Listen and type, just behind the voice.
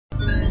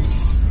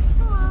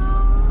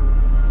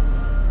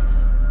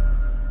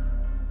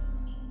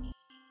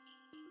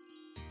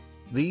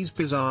These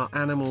bizarre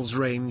animals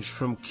range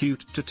from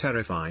cute to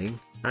terrifying,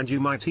 and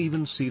you might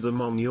even see them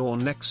on your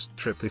next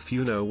trip if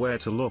you know where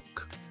to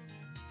look.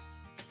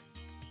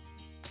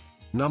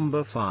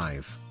 Number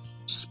 5.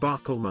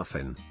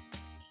 Sparklemuffin.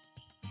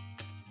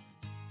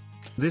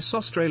 This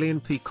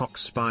Australian peacock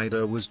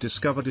spider was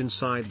discovered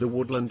inside the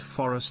woodland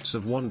forests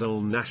of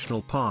Wondul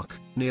National Park,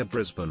 near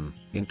Brisbane,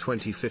 in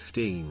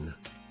 2015.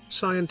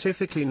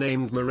 Scientifically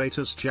named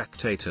Maratus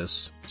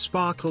jactatus,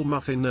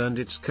 Sparklemuffin earned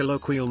its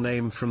colloquial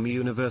name from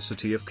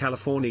University of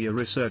California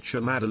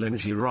researcher Madeline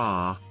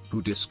Girard,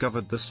 who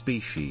discovered the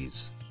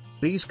species.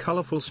 These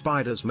colorful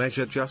spiders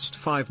measure just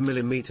 5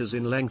 mm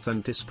in length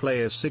and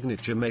display a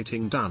signature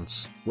mating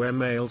dance, where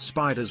male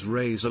spiders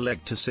raise a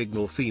leg to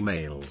signal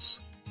females.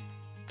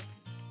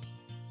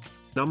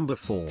 Number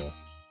 4.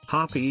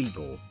 Harpy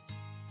Eagle.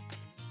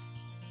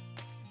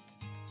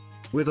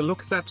 With a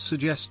look that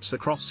suggests a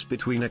cross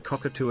between a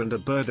cockatoo and a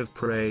bird of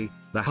prey,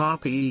 the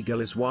harpy eagle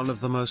is one of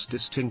the most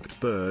distinct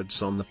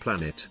birds on the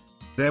planet.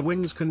 Their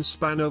wings can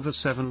span over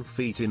 7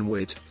 feet in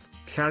width,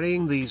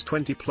 carrying these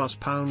 20-plus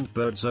pound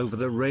birds over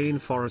the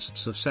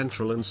rainforests of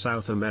Central and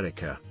South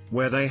America,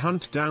 where they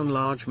hunt down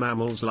large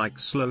mammals like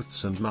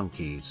sloths and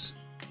monkeys.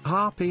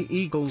 Harpy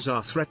eagles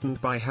are threatened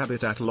by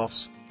habitat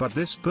loss, but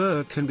this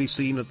bird can be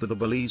seen at the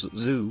Belize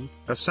Zoo,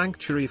 a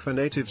sanctuary for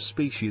native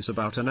species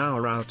about an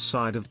hour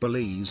outside of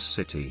Belize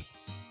City.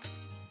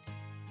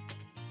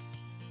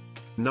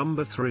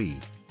 Number 3.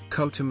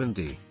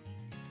 Coatimundi.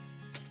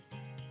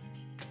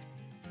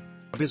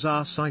 A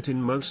bizarre sight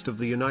in most of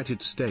the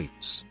United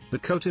States, the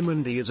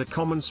coatimundi is a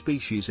common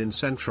species in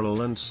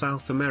Central and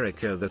South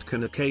America that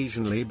can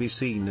occasionally be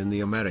seen in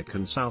the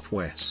American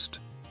Southwest.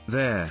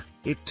 There,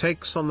 it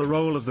takes on the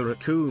role of the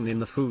raccoon in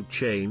the food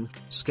chain,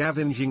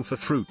 scavenging for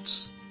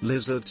fruits,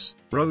 lizards,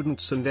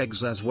 rodents and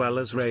eggs, as well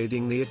as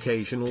raiding the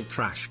occasional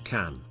trash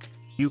can.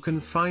 You can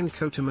find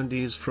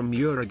coatimundis from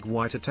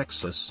Uruguay to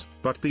Texas,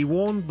 but be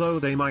warned, though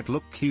they might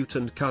look cute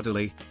and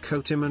cuddly,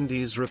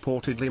 coatimundis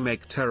reportedly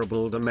make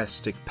terrible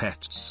domestic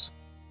pets.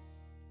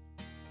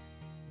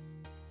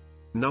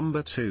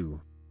 Number 2.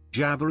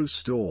 Jabiru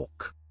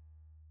stork.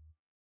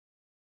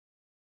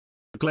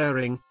 The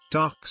glaring,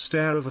 dark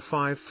stare of a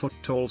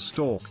 5-foot-tall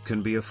stork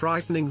can be a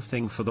frightening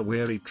thing for the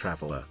weary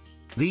traveler.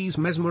 These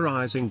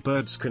mesmerizing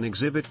birds can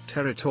exhibit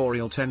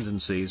territorial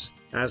tendencies,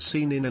 as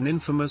seen in an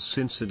infamous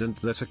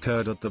incident that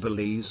occurred at the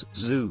Belize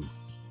Zoo.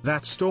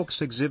 That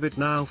stork's exhibit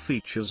now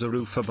features a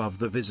roof above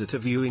the visitor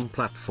viewing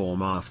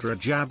platform after a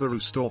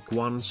jabiru stork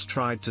once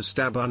tried to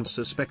stab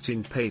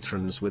unsuspecting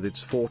patrons with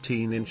its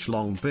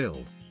 14-inch-long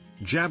bill.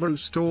 Jabiru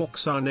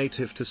storks are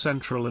native to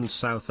Central and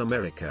South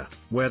America,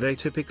 where they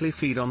typically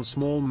feed on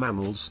small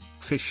mammals,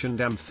 fish and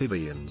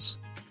amphibians.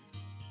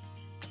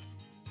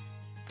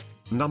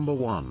 Number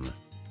 1.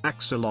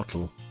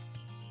 Axolotl.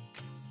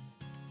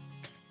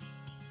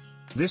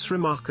 This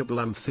remarkable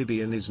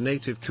amphibian is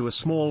native to a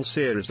small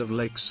series of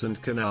lakes and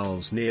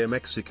canals near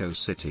Mexico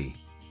City.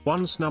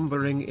 Once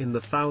numbering in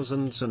the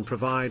thousands and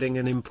providing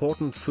an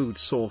important food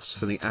source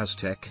for the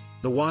Aztec,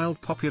 the wild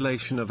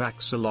population of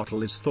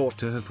axolotl is thought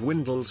to have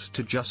dwindled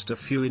to just a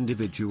few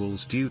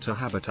individuals due to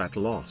habitat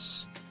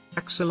loss.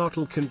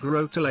 Axolotl can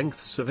grow to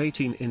lengths of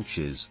 18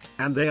 inches,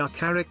 and they are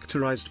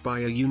characterized by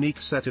a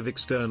unique set of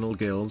external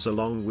gills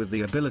along with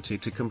the ability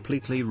to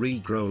completely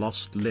regrow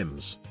lost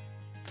limbs.